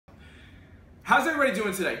How's everybody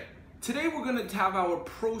doing today? Today we're going to have our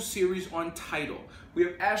pro series on title. We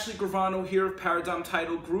have Ashley Gravano here of Paradigm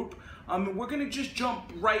Title Group. We're going to just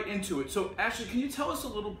jump right into it. So Ashley, can you tell us a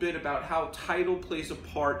little bit about how title plays a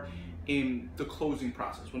part in the closing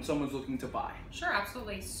process when someone's looking to buy? Sure,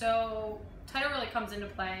 absolutely. So title really comes into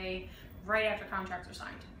play right after contracts are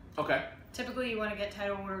signed. Okay. Typically you want to get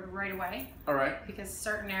title ordered right away. All right. Because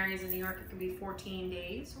certain areas in New York it could be 14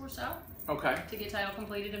 days or so. Okay. To get title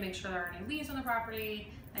completed to make sure there aren't any liens on the property,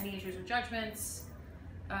 any issues with judgments.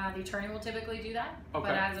 The attorney will typically do that. Okay.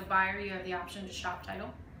 But as a buyer you have the option to shop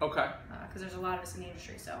title. Okay. Because there's a lot of us in the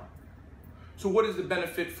industry, so. So what is the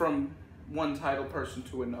benefit from one title person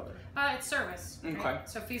to another? It's service. Okay. Right?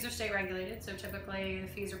 So fees are state regulated, so typically the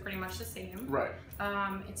fees are pretty much the same. Right.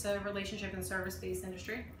 It's a relationship and service based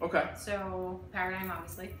industry. Okay. So Paradigm,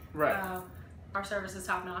 obviously. Right. Our service is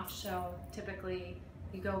top notch, so typically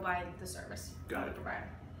you go by the service of the provider.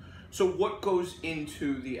 So what goes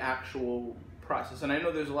into the actual process? And I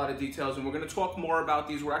know there's a lot of details, and we're going to talk more about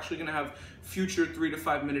these. We're actually going to have future 3 to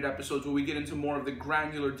 5 minute episodes where we get into more of the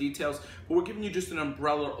granular details, but we're giving you just an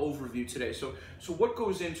umbrella overview today. So what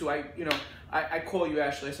goes into, I call you,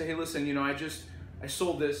 Ashley, I say, hey, listen, I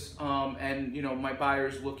sold this, and my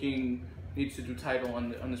buyer's needs to do title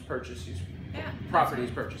on this purchase property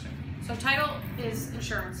he's purchasing. So title is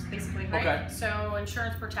insurance, basically, right? Okay. So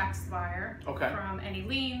insurance protects the buyer Okay. from any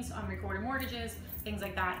liens, unrecorded mortgages, things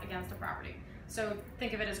like that against the property. So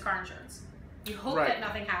think of it as car insurance. You hope Right. that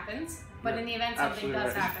nothing happens, but in the event something Absolutely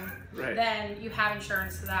does right. happen, Right. then you have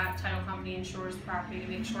insurance so that title company insures the property to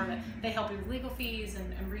make sure that they help you with legal fees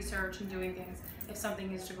and research and doing things if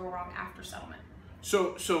something is to go wrong after settlement.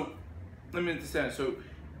 So let me understand. So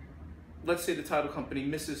let's say the title company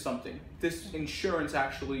misses something. This insurance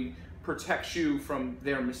actually protects you from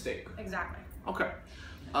their mistake. Exactly. Okay.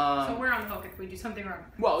 So we're on the hook if we do something wrong.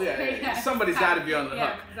 Well, yeah. Somebody's got to be on the hook.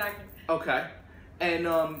 Yeah, exactly. Okay. And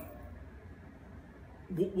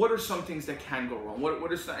what are some things that can go wrong?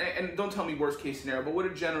 What are some, and don't tell me worst case scenario, but what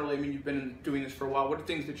are generally, you've been doing this for a while, what are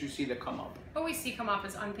things that you see that come up? What we see come up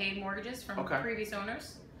is unpaid mortgages from previous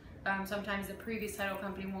owners. Sometimes the previous title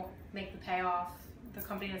company won't make the payoff. The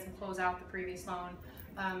company doesn't close out the previous loan.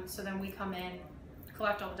 So then we come in,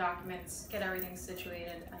 collect all the documents, get everything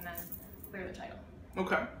situated, and then clear the title.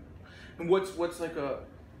 Okay. And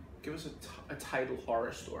give us a title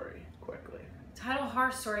horror story quickly. Title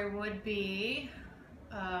horror story would be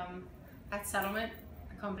at settlement,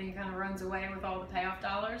 the company kind of runs away with all the payoff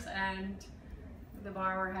dollars and the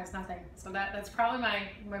borrower has nothing. So that's probably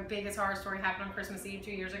my biggest horror story. Happened on Christmas Eve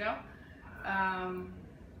 2 years ago.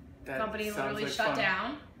 Company literally shut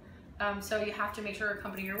down. So you have to make sure a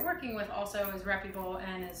company you're working with also is reputable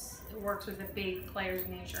and works with the big players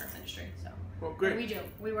in the insurance industry. So well, great. We do.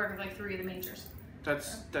 We work with like 3 of the majors.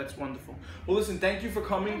 That's wonderful. Well, listen, thank you for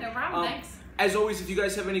coming. Yeah, no problem. Thanks. As always, if you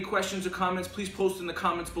guys have any questions or comments, please post in the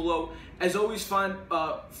comments below. As always,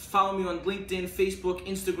 follow me on LinkedIn, Facebook,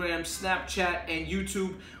 Instagram, Snapchat, and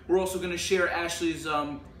YouTube. We're also going to share Ashley's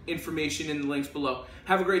information in the links below.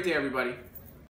 Have a great day, everybody.